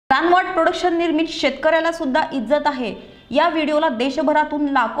रानवट production निर्मित शेतकऱ्याला सुद्धा इज्जत आहे या व्हिडिओला देशभरातून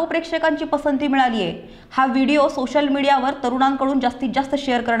लाखो प्रेक्षकांची पसंती मिळाली आहे। हा व्हिडिओ सोशल मीडियावर तरुणांकडून जास्तीत जास्त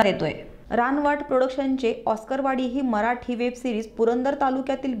शेअर करण्यात येतोय। रानवट प्रोडक्शनचे ऑस्करवाडी ही मराठी वेब सिरीज पुरंदर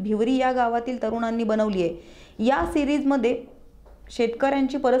तालुक्यातील भिवरी या गावातील तरुणांनी बनवली आहे। या सिरीजमध्ये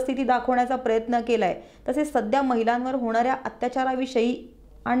शेतकऱ्यांची परिस्थिती दाखवण्याचा प्रयत्न केलाय, तसेच सध्या महिलांवर होणाऱ्या अत्याचाराविषयी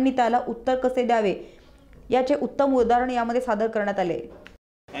आणि त्याला उत्तर कसे द्यावे याचे उत्तम उदाहरण यामध्ये सादर करण्यात आले।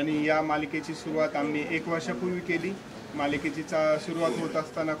 आणि या मालिकेची सुरुवात आम्ही 1 वर्षापूर्वी केली। मालिकेची सुरुवात होत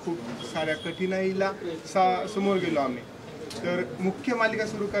असताना खूप साऱ्या कठीणाईला समोर गेलो आम्ही। तर मुख्य मालिका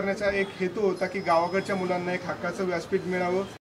सुरू करण्याचा एक हेतू होता की गावाकडच्या मुलांना एक हक्काचं व्यासपीठ मिळावं।